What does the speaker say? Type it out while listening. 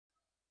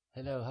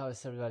Hello, how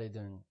is everybody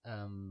doing?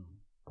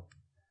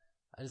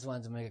 I just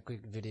wanted to make a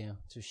quick video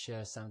to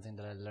share something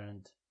that I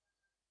learned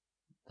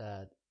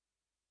that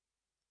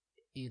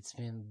it's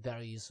been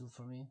very useful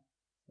for me.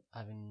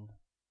 I've been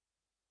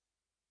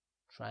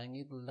trying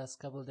it the last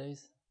couple of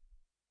days.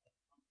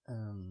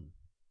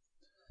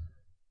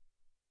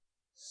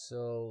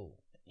 So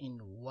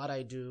in what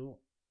I do,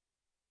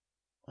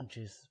 which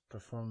is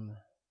perform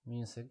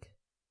music,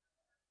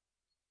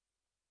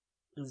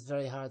 it's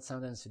very hard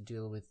sometimes to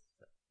deal with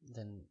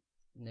the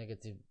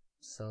negative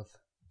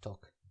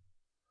self-talk,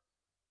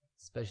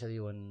 especially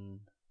when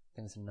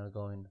things are not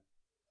going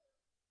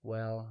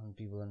well and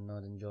people are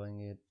not enjoying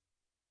it,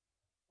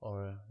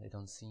 or they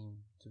don't seem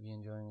to be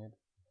enjoying it.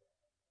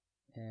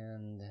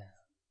 And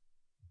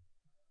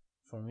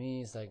for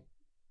me,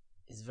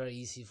 it's very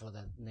easy for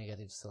that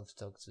negative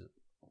self-talk to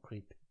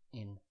creep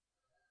in.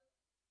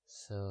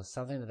 So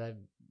something that I've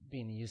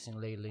been using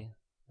lately,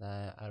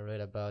 that I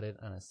read about it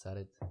and I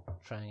started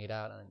trying it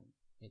out, and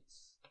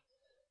it's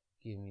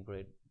giving me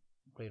great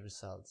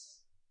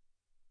results,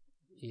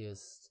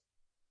 it's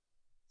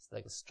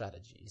like a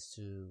strategy, is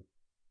to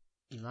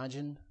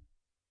imagine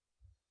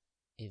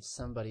if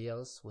somebody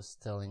else was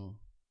telling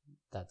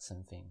that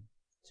same thing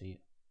to you.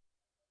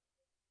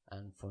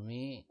 And for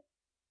me,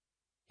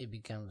 it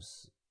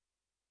becomes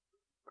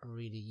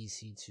really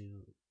easy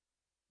to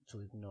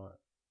ignore,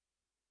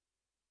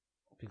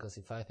 because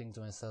if I think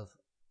to myself,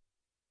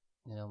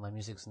 my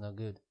music's not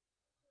good,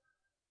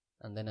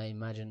 and then I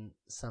imagine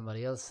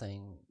somebody else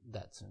saying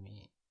that to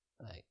me,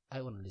 like,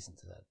 I wouldn't listen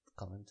to that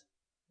comment.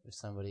 If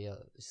somebody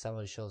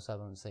shows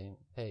up and saying,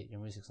 hey, your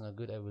music's not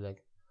good, I'd be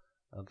like,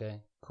 okay,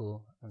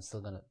 cool, I'm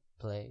still gonna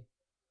play.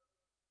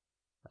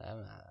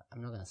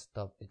 I'm not gonna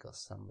stop because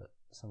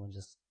someone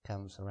just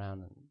comes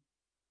around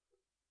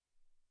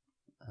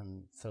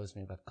and throws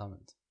me a bad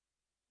comment,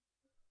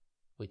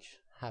 which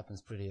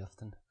happens pretty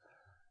often.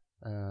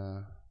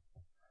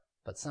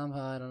 But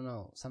somehow, I don't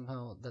know,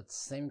 somehow that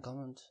same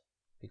comment,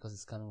 because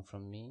it's coming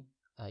from me,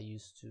 I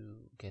used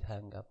to get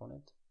hung up on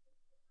it,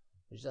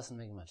 which doesn't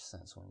make much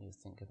sense when you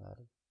think about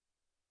it.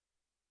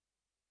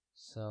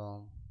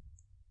 So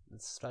the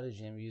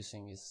strategy I'm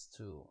using is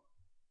to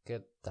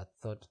get that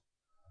thought,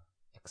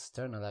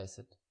 externalize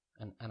it,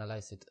 and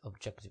analyze it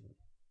objectively.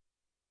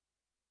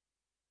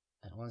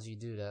 And once you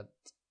do that,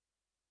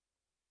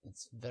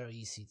 it's very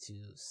easy to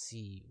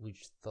see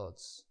which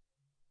thoughts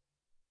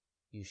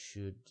you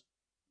should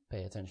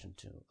pay attention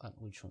to and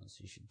which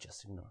ones you should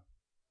just ignore.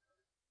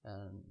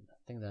 And the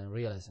thing that I'm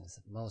realizing is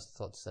that most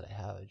thoughts that I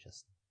have are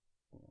just,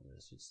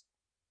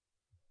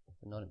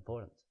 they're not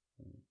important.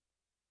 And,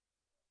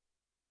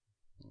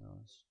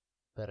 it's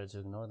better to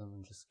ignore them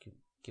and just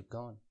keep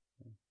going.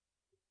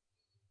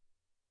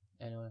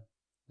 Anyway,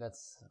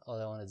 that's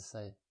all I wanted to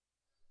say.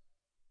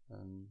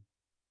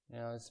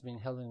 It's been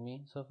helping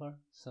me so far,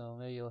 so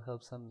maybe it'll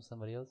help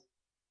somebody else.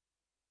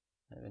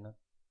 Maybe not.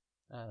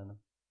 I don't know.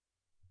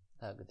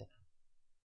 Have a good day.